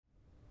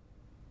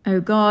O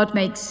God,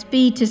 make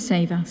speed to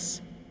save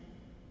us.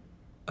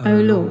 O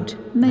Lord,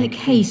 make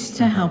haste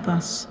to help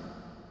us.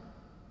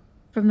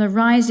 From the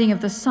rising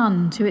of the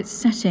sun to its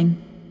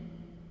setting,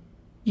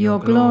 your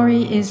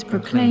glory is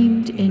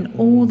proclaimed in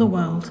all the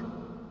world.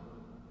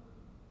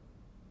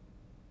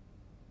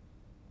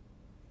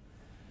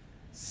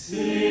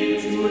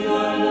 Sing to the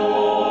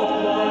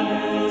Lord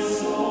a new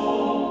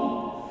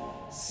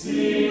song.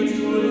 Sing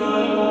to the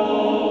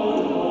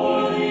Lord,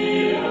 all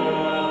the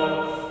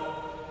earth.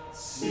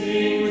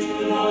 Sing to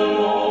the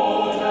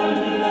Lord and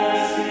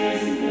bless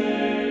his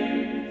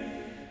name.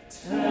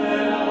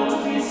 Tell out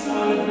his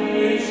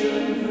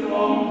salvation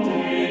from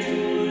day to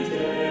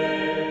day.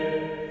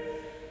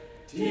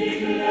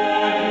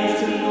 Declare his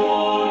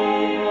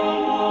glory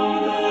among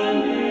the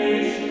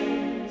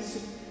nations,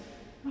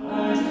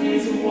 and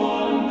his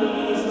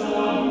wonders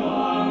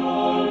among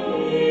all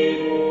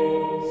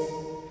peoples.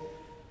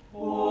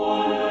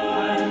 Honor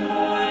and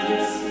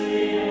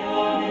majesty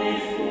are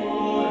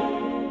before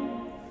him.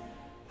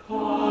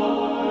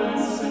 Power and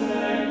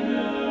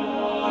splendor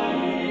are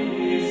in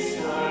his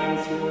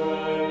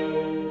sanctuary.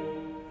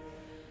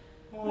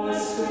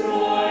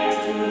 Ascribe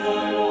to the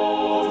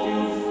Lord,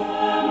 you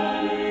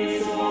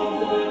families of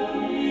the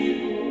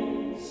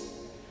peoples.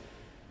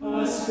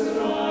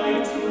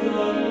 Ascribe to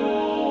the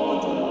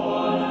Lord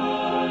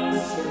honor and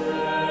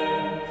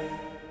strength.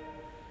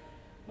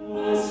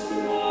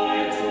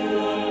 Ascribe to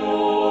the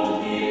Lord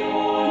the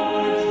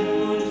honor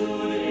due to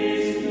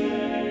his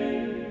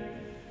name.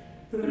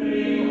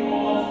 Bring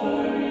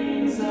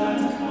offerings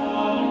and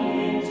come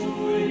into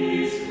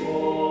his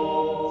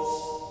courts.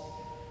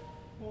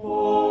 O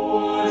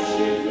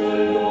worship the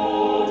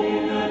Lord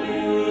in the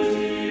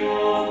beauty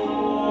of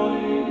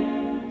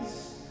holiness.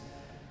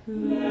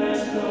 Let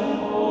the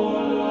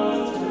whole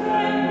earth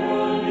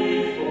tremble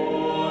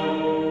before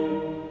him.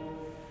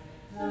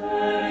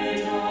 Tell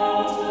it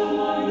out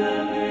among the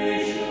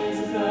nations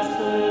that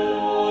the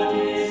Lord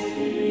is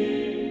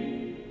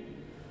king.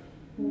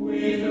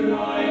 With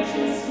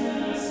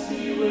righteousness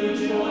he will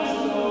judge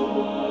the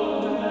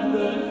world and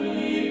the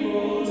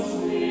peoples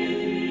with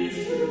his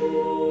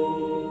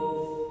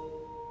truth.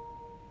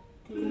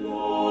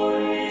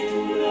 Glory to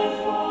the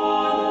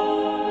Father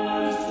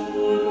and to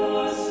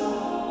the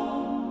Son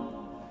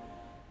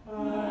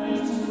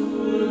and to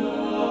the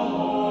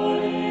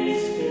Holy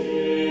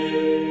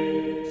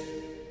Spirit,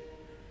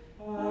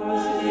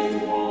 as it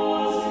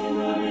was in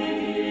the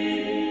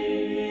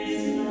beginning,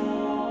 is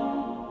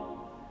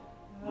now,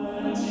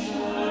 and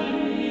shall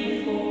be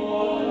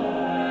forever.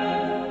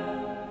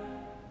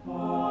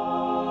 Amen.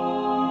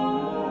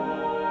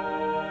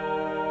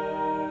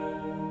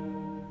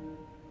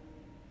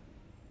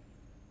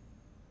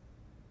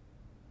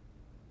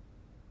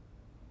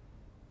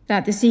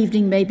 That this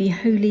evening may be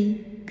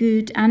holy,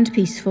 good, and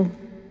peaceful,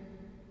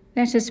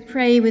 let us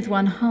pray with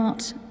one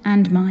heart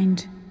and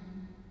mind.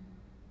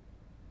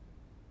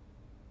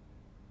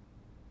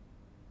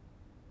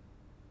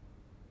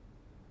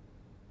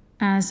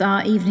 As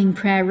our evening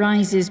prayer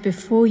rises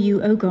before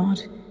you, O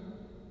God,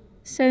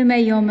 so may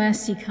your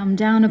mercy come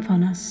down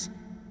upon us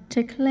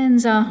to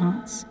cleanse our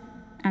hearts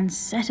and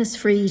set us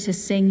free to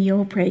sing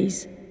your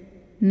praise,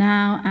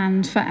 now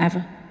and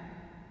forever.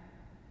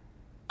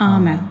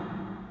 Amen.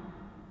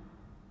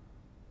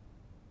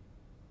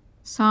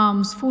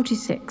 Psalms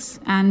 46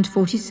 and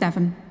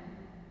 47.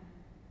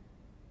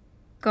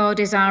 God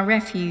is our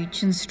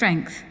refuge and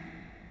strength,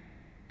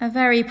 a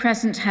very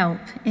present help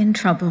in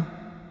trouble.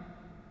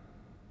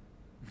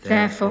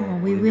 Therefore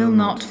we will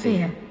not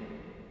fear,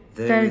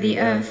 though the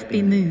earth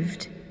be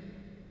moved,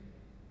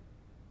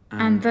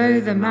 and though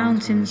the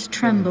mountains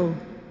tremble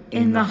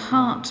in the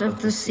heart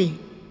of the sea,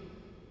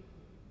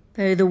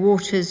 though the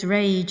waters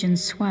rage and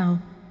swell,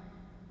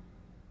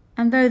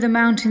 and though the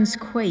mountains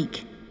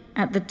quake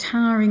at the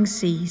towering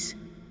seas.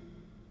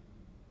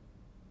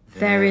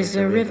 There is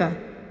a river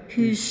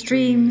whose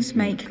streams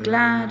make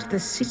glad the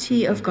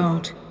city of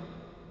God,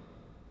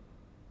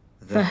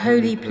 the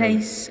holy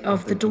place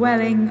of the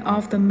dwelling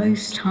of the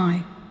Most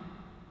High.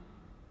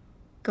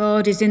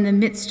 God is in the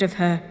midst of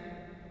her,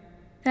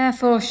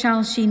 therefore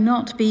shall she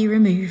not be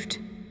removed.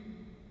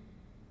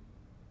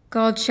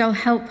 God shall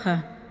help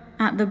her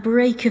at the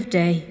break of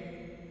day.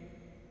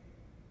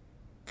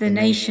 The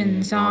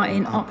nations are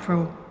in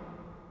uproar,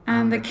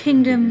 and the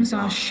kingdoms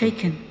are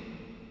shaken.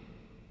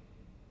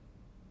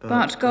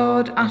 But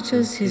God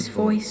utters his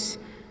voice,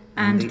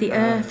 and the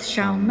earth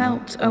shall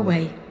melt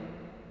away.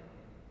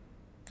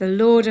 The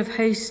Lord of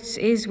hosts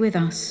is with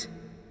us.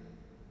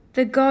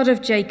 The God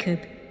of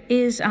Jacob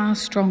is our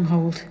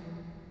stronghold.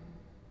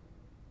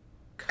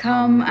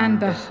 Come and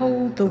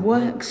behold the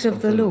works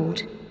of the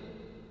Lord.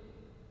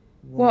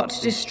 What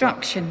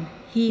destruction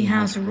he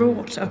has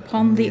wrought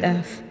upon the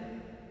earth.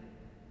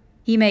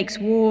 He makes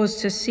wars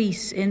to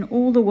cease in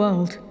all the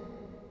world.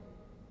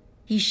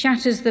 He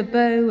shatters the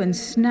bow and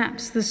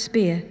snaps the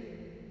spear,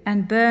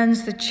 and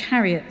burns the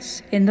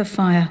chariots in the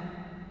fire.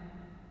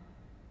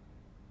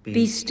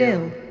 Be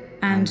still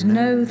and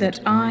know that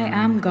I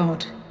am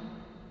God.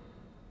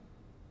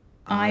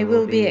 I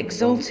will be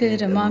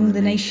exalted among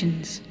the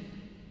nations.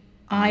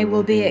 I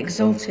will be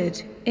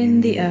exalted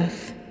in the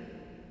earth.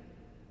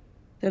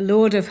 The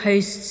Lord of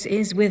hosts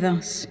is with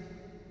us.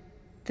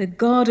 The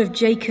God of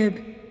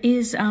Jacob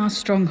is our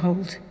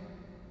stronghold.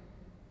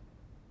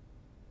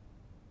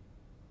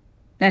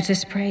 Let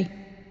us pray.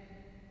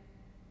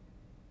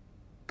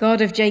 God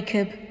of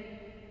Jacob,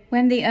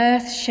 when the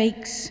earth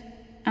shakes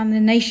and the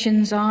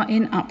nations are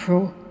in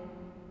uproar,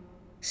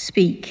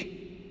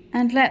 speak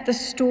and let the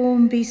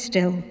storm be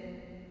still,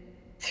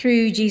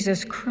 through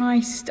Jesus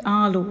Christ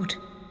our Lord.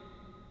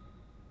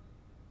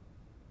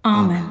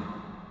 Amen.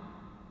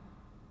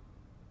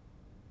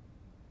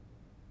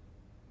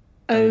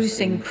 Oh,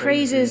 sing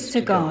praises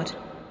to God.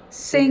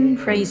 Sing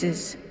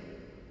praises.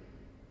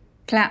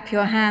 Clap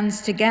your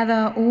hands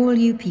together, all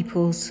you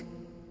peoples.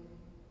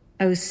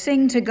 Oh,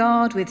 sing to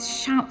God with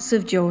shouts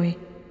of joy.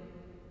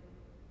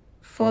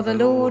 For the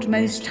Lord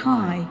Most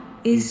High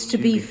is to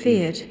be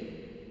feared.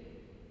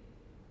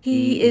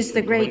 He is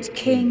the great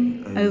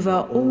King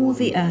over all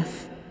the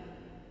earth.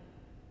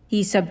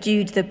 He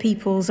subdued the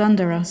peoples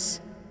under us,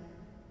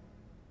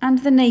 and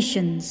the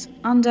nations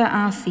under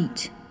our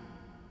feet.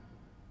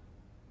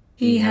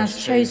 He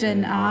has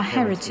chosen our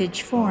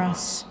heritage for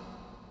us,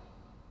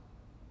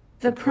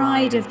 the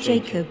pride of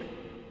Jacob,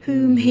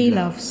 whom he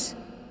loves.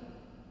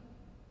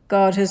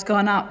 God has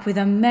gone up with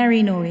a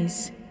merry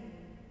noise,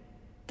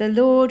 the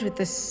Lord with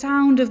the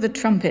sound of the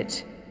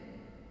trumpet.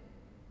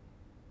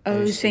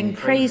 Oh, sing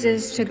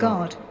praises to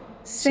God,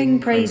 sing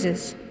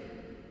praises.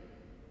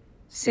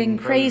 Sing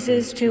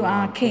praises to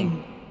our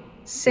King,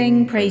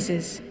 sing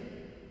praises.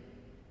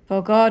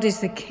 For God is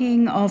the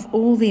King of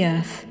all the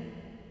earth.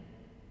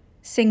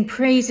 Sing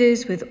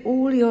praises with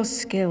all your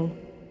skill.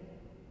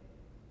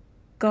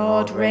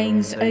 God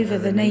reigns over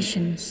the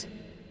nations.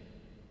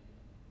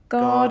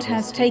 God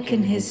has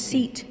taken his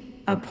seat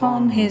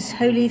upon his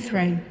holy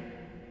throne.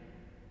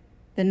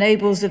 The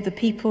nobles of the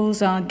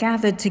peoples are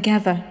gathered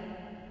together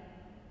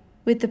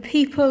with the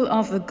people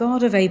of the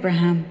God of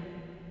Abraham.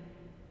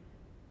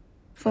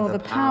 For the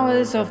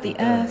powers of the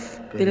earth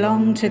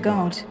belong to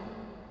God,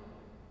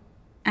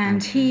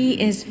 and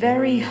he is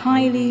very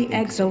highly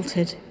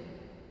exalted.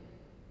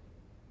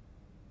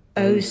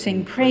 Oh,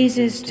 sing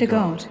praises to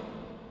God.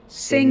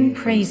 Sing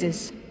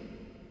praises.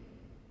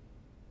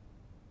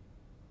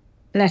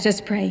 Let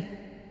us pray.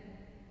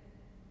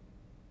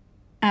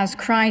 As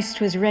Christ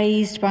was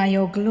raised by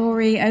your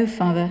glory, O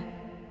Father,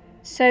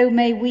 so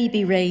may we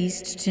be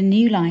raised to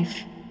new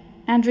life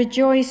and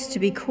rejoice to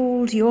be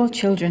called your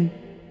children,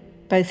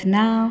 both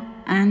now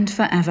and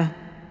forever.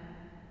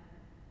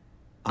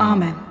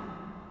 Amen.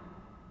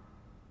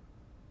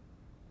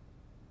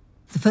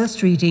 The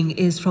first reading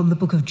is from the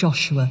book of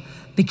Joshua,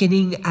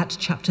 beginning at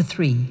chapter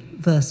 3,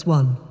 verse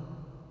 1.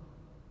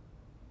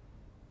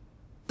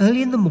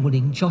 Early in the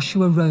morning,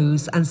 Joshua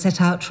rose and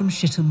set out from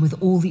Shittim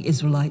with all the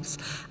Israelites,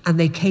 and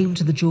they came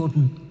to the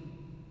Jordan.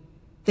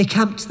 They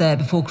camped there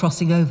before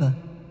crossing over.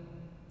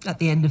 At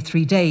the end of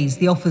 3 days,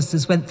 the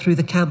officers went through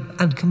the camp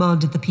and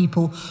commanded the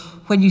people,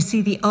 "When you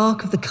see the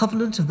ark of the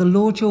covenant of the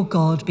Lord your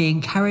God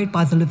being carried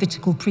by the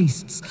Levitical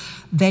priests,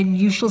 then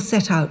you shall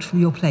set out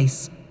from your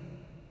place.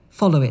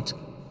 Follow it,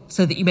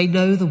 so that you may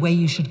know the way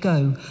you should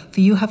go,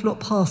 for you have not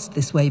passed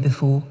this way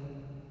before.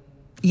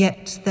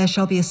 Yet there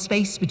shall be a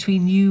space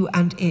between you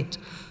and it,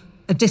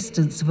 a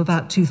distance of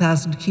about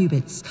 2,000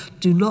 cubits.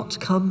 Do not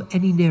come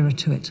any nearer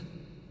to it."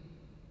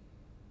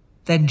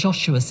 Then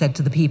Joshua said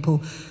to the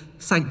people,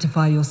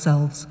 "Sanctify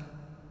yourselves,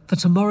 for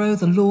tomorrow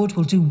the Lord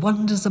will do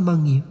wonders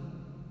among you."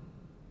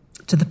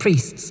 To the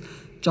priests,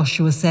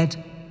 Joshua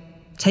said,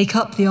 "Take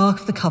up the ark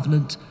of the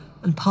covenant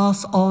and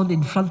pass on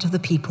in front of the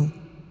people."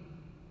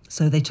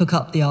 So they took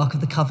up the ark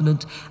of the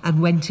covenant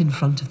and went in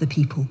front of the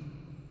people.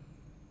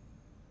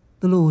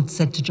 The Lord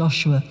said to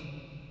Joshua,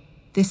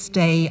 "This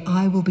day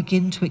I will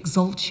begin to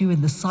exalt you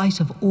in the sight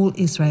of all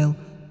Israel,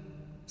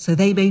 so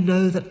they may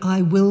know that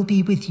I will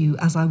be with you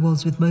as I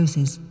was with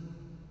Moses.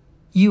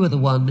 You are the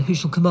one who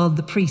shall command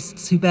the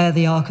priests who bear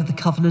the ark of the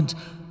covenant.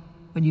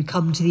 When you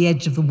come to the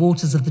edge of the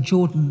waters of the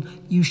Jordan,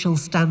 you shall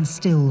stand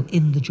still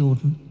in the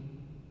Jordan."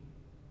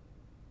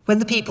 When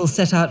the people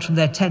set out from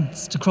their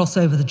tents to cross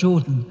over the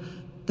Jordan,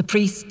 the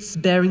priests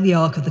bearing the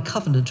ark of the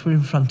covenant were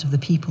in front of the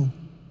people.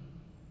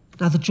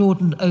 Now the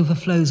Jordan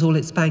overflows all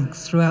its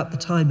banks throughout the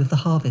time of the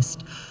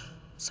harvest.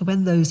 So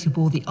when those who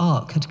bore the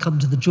ark had come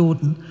to the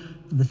Jordan,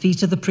 and the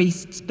feet of the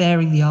priests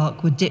bearing the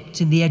ark were dipped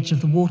in the edge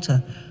of the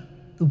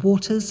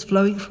waters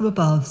flowing from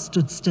above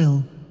stood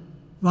still,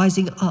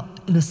 rising up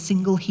in a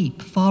single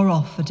heap far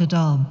off at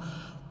Adam,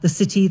 the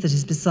city that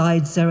is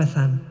beside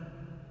Zarethan,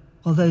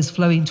 while those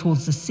flowing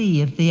towards the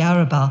sea of the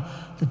Arabah,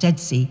 the Dead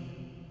Sea,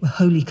 were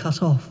wholly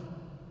cut off.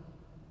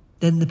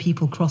 Then the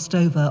people crossed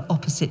over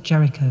opposite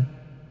Jericho.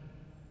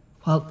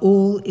 While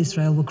all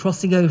Israel were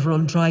crossing over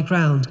on dry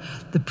ground,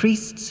 the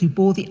priests who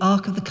bore the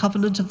ark of the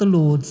covenant of the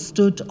Lord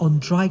stood on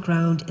dry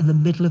ground in the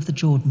middle of the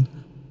Jordan,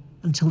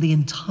 until the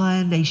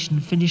entire nation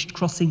finished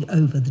crossing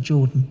over the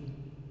Jordan.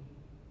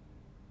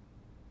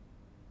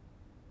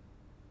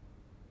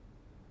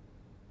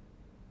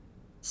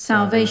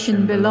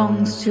 Salvation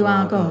belongs to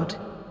our God.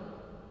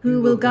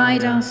 who will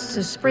guide us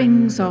to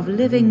springs of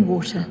living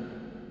water.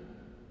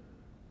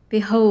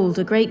 Behold,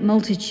 a great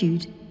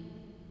multitude,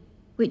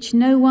 which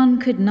no one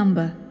could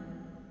number,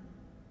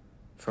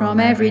 from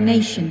every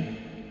nation,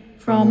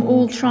 from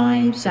all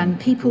tribes and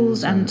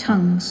peoples and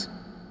tongues,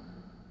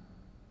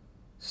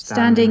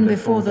 standing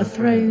before the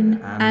throne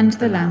and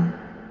the Lamb.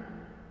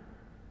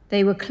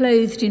 They were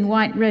clothed in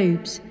white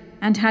robes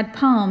and had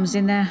palms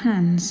in their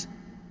hands.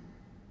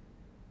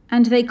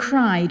 And they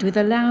cried with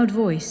a loud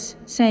voice,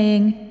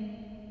 saying,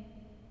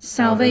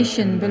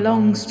 "Salvation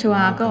belongs to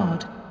our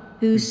God,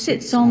 who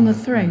sits on the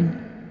throne,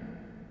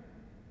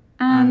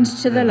 and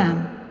to the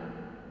Lamb."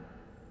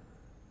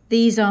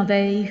 These are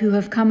they who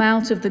have come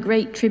out of the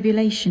great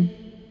tribulation.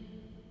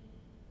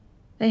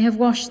 They have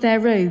washed their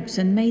robes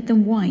and made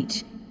them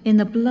white in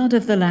the blood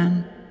of the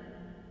Lamb.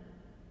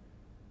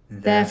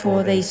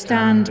 Therefore they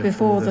stand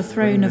before the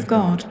throne of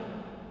God,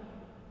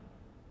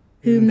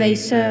 whom they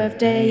serve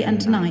day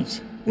and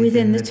night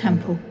within the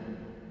temple.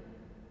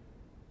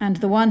 And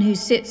the one who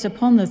sits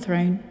upon the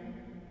throne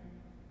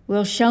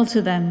will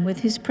shelter them with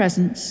his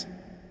presence.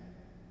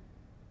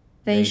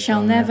 They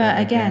shall never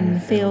again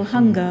feel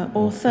hunger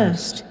or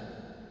thirst.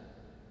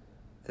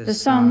 The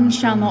sun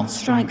shall not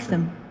strike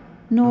them,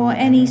 nor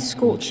any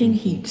scorching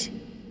heat.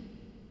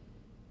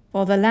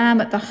 For the Lamb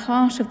at the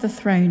heart of the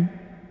throne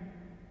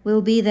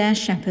will be their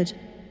shepherd.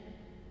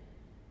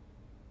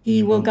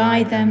 He will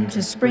guide them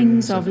to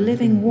springs of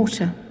living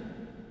water,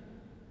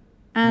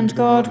 and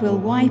God will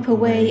wipe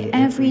away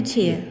every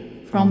tear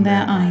from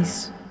their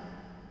eyes.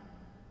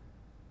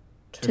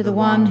 To the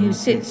one who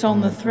sits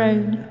on the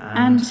throne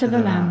and to the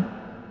Lamb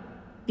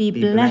be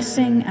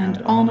blessing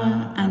and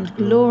honor and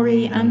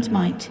glory and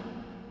might,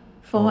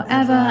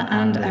 forever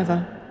and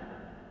ever.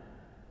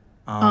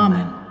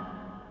 Amen.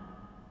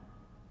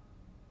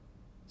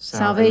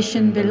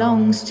 Salvation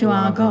belongs to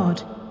our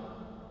God,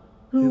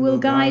 who will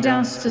guide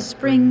us to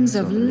springs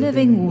of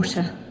living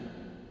water.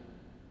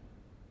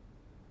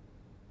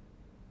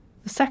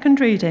 The second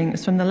reading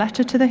is from the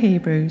letter to the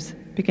Hebrews,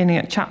 beginning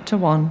at chapter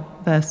 1,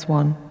 verse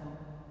 1.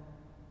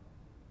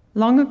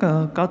 Long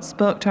ago, God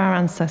spoke to our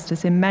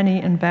ancestors in many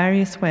and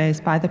various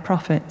ways by the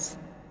prophets,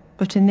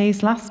 but in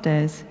these last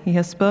days he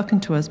has spoken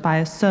to us by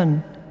a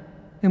Son,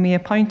 whom he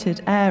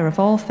appointed heir of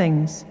all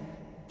things,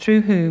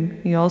 through whom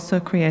he also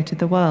created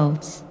the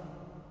worlds.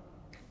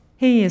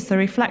 He is the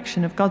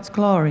reflection of God's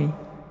glory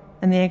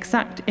and the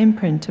exact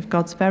imprint of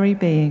God's very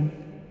being,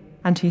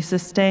 and he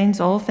sustains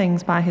all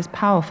things by his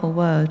powerful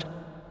word.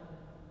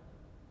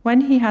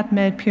 When he had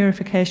made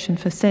purification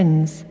for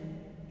sins,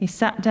 he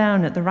sat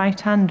down at the right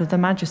hand of the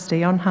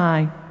Majesty on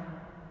high,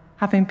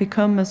 having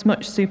become as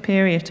much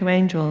superior to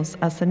angels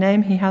as the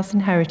name he has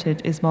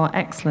inherited is more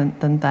excellent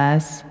than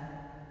theirs.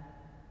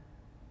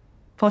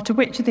 For to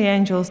which of the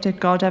angels did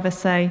God ever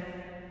say,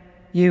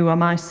 "You are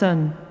my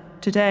son,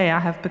 today I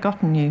have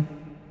begotten you"?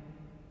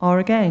 Or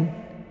again,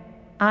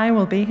 "I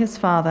will be his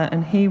father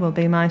and he will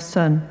be my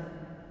son"?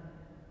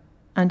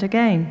 And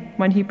again,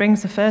 when he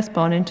brings the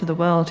firstborn into the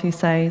world, he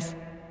says,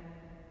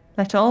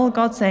 "Let all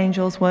God's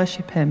angels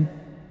worship him."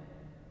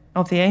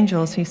 Of the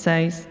angels he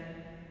says,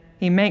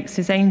 "He makes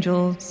his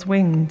angels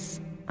wings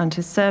and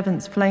his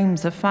servants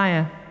flames of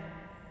fire."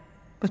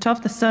 But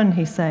of the Son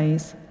he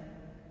says,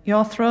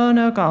 "Your throne,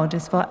 O God,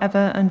 is for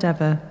ever and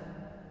ever,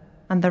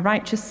 and the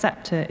righteous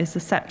scepter is the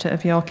scepter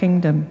of your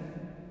kingdom.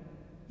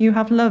 You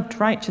have loved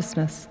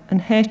righteousness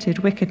and hated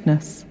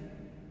wickedness.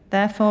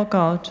 Therefore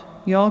God,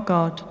 your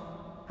God,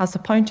 has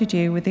appointed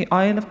you with the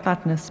oil of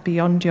gladness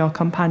beyond your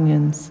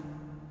companions.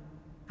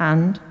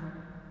 And,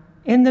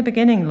 in the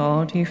beginning,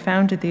 Lord, you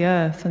founded the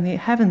earth, and the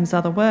heavens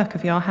are the work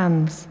of your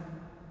hands.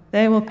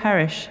 They will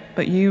perish,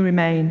 but you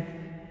remain.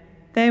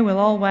 They will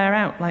all wear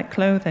out like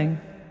clothing.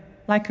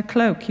 Like a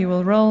cloak you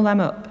will roll them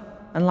up,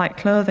 and like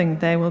clothing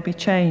they will be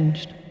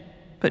changed.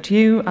 But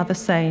you are the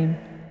same,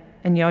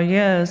 and your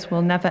years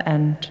will never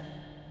end."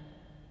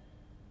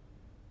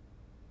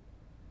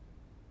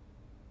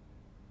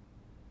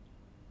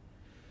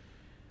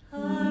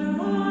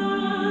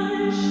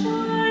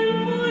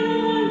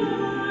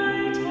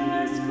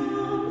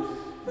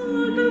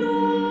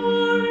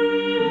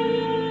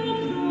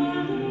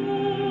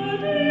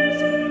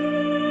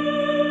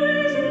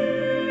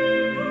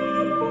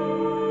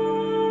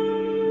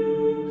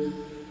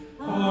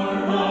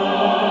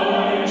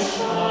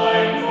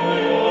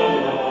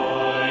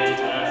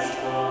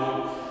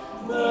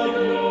 The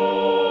glory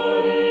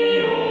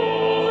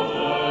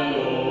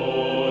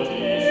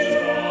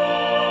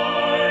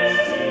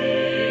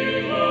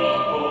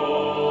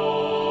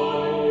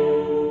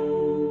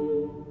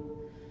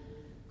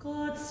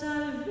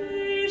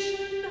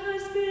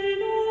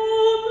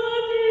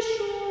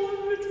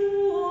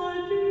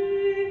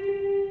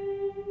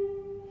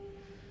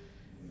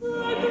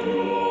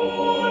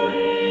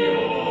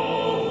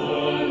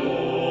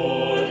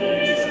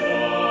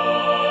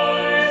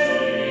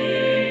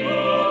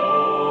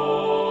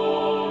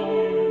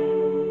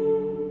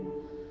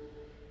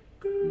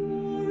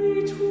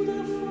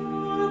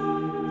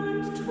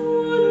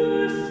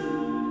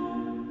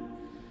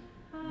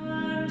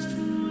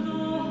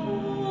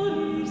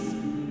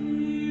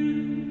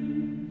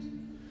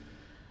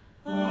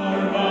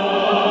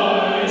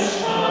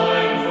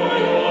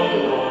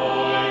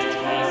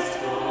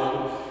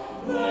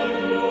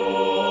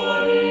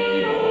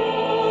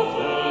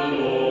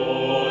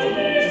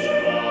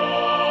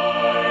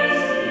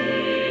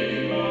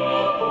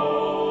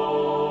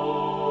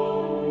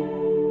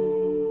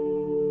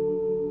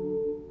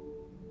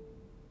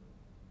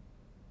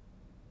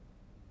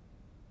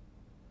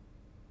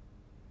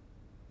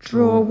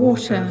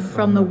water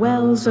from the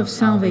wells of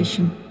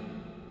salvation.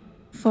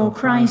 For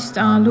Christ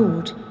our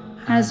Lord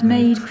has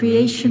made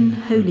creation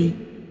holy.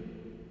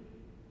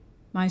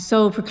 My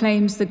soul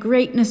proclaims the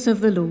greatness of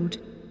the Lord.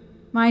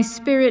 My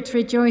spirit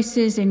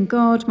rejoices in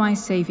God my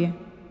Saviour.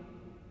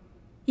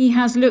 He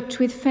has looked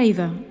with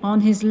favour on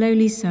his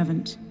lowly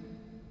servant.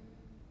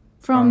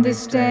 From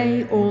this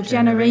day all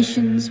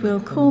generations will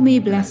call me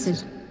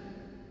blessed.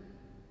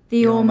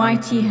 The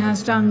Almighty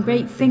has done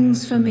great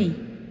things for me,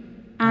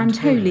 and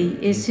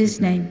holy is his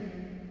name.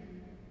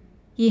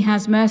 He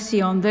has mercy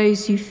on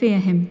those who fear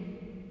him,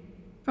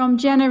 from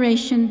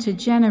generation to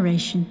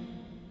generation.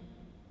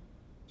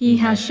 He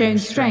has shown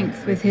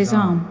strength with his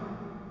arm,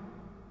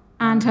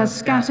 and has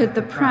scattered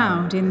the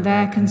proud in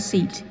their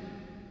conceit,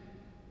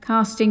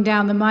 casting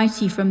down the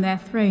mighty from their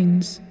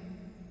thrones,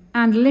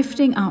 and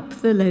lifting up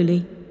the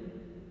lowly.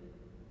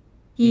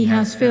 He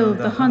has filled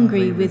the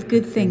hungry with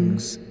good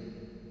things,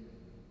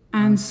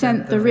 and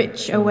sent the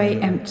rich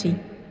away empty.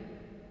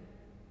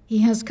 He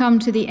has come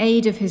to the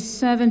aid of his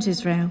servant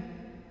Israel,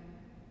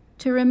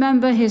 to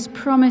remember his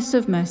promise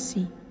of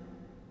mercy,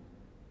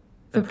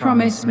 the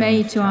promise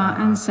made to our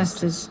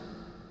ancestors,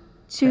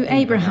 to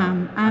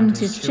Abraham and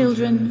his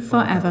children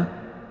forever.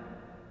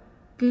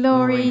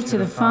 Glory to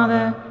the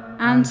Father,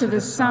 and to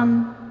the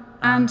Son,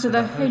 and to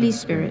the Holy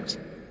Spirit,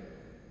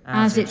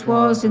 as it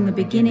was in the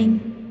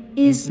beginning,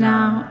 is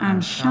now,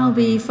 and shall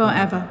be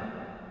forever.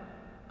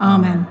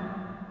 Amen.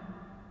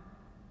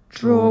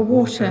 Draw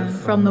water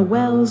from the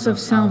wells of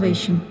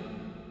salvation.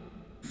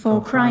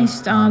 For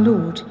Christ our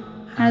Lord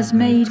has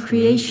made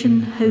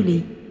creation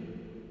holy.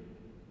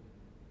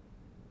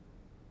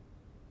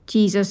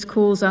 Jesus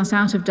calls us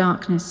out of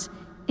darkness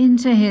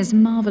into his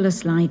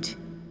marvelous light.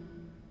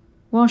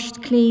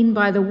 Washed clean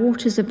by the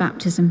waters of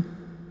baptism,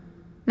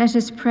 let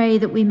us pray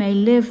that we may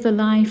live the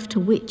life to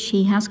which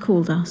he has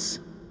called us.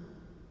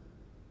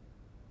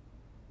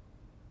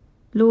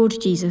 Lord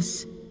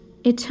Jesus,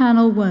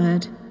 eternal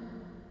Word,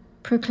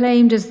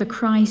 proclaimed as the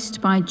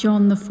Christ by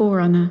John the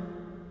Forerunner,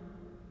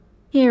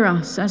 hear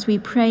us as we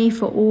pray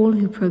for all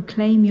who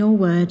proclaim your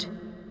word.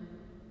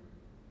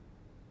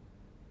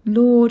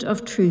 Lord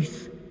of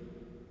truth,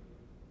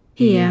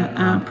 hear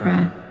our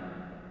prayer.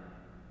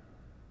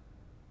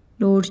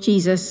 Lord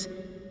Jesus,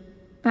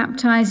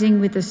 baptizing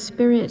with the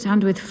Spirit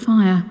and with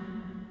fire,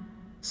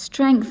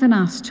 strengthen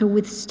us to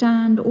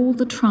withstand all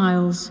the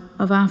trials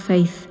of our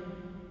faith.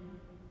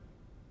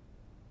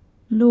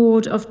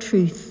 Lord of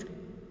truth,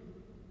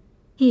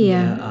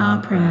 hear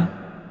our prayer.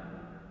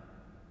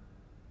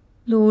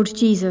 Lord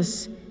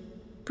Jesus,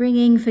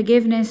 bringing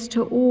forgiveness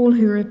to all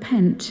who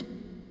repent,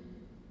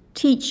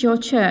 teach your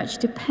church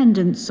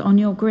dependence on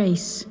your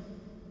grace.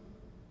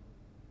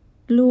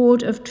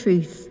 Lord of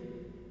truth,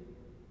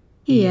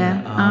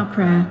 hear our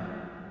prayer.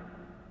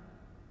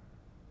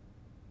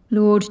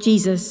 Lord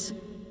Jesus,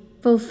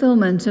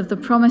 fulfillment of the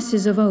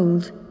promises of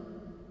old,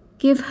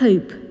 give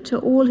hope to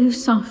all who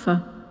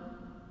suffer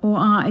or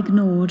are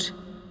ignored.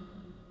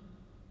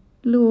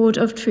 Lord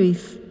of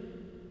truth,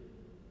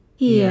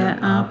 hear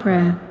our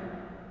prayer.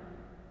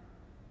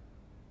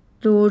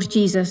 Lord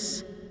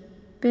Jesus,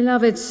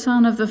 beloved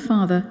Son of the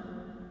Father,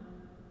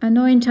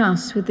 anoint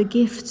us with the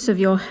gifts of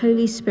your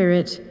Holy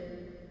Spirit.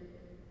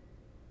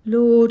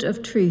 Lord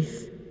of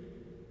truth,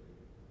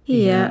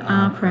 hear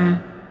our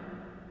prayer.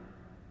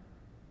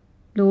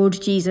 Lord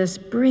Jesus,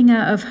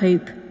 bringer of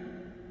hope,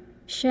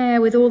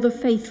 share with all the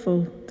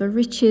faithful the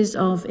riches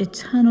of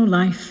eternal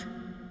life.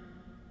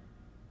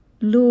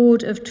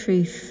 Lord of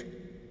truth,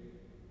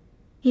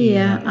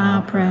 hear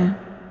our prayer.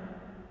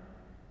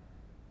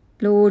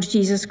 Lord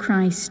Jesus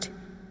Christ,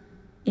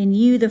 in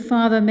you the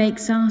Father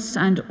makes us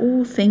and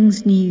all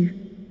things new.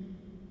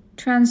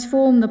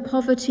 Transform the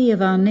poverty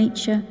of our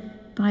nature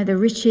by the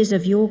riches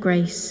of your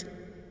grace,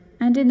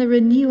 and in the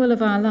renewal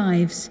of our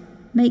lives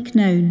make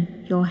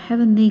known your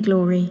heavenly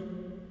glory.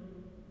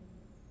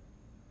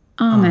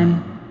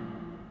 Amen.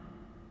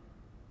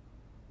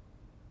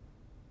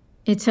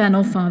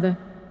 Eternal Father,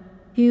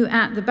 who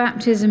at the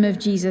baptism of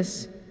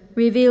Jesus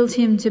revealed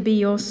him to be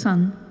your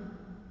Son,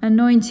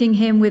 anointing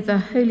him with the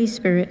Holy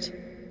Spirit,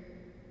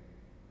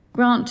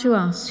 grant to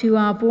us who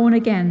are born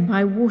again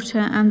by water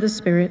and the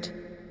Spirit,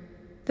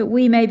 that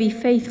we may be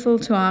faithful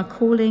to our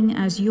calling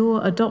as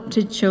your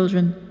adopted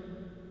children,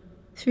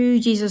 through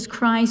Jesus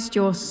Christ,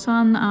 your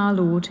Son, our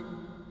Lord,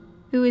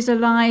 who is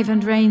alive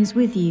and reigns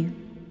with you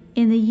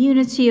in the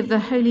unity of the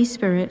Holy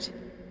Spirit,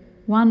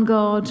 one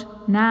God,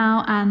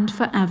 now and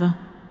forever.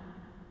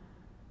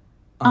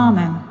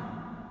 Amen.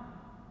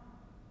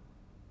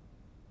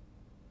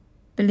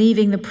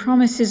 Believing the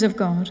promises of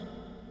God,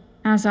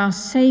 as our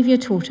Saviour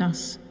taught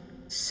us,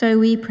 so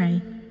we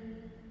pray.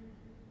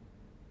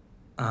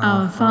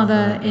 Our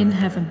Father in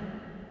heaven,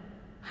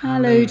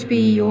 hallowed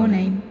be your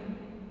name.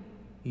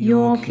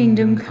 Your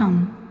kingdom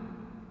come,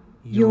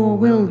 your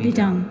will be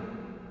done,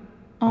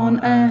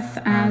 on earth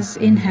as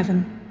in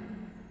heaven.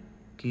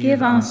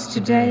 Give us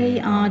today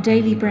our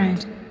daily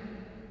bread.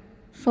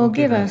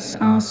 Forgive us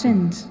our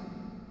sins,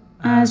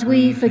 as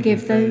we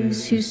forgive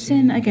those who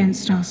sin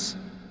against us.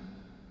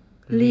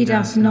 Lead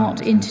us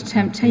not into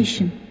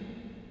temptation,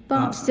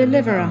 but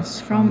deliver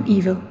us from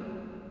evil.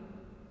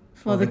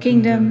 For the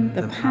kingdom,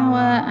 the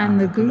power, and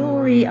the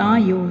glory are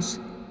yours,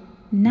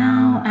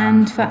 now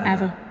and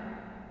forever.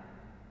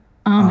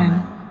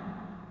 Amen.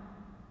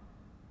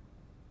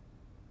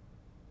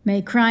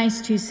 May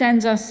Christ, who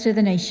sends us to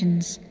the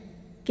nations,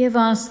 give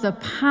us the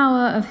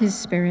power of his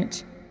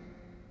Spirit.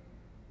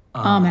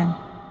 Amen.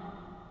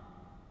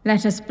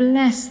 Let us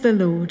bless the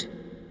Lord.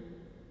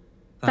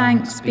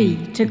 Thanks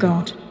be to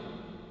God.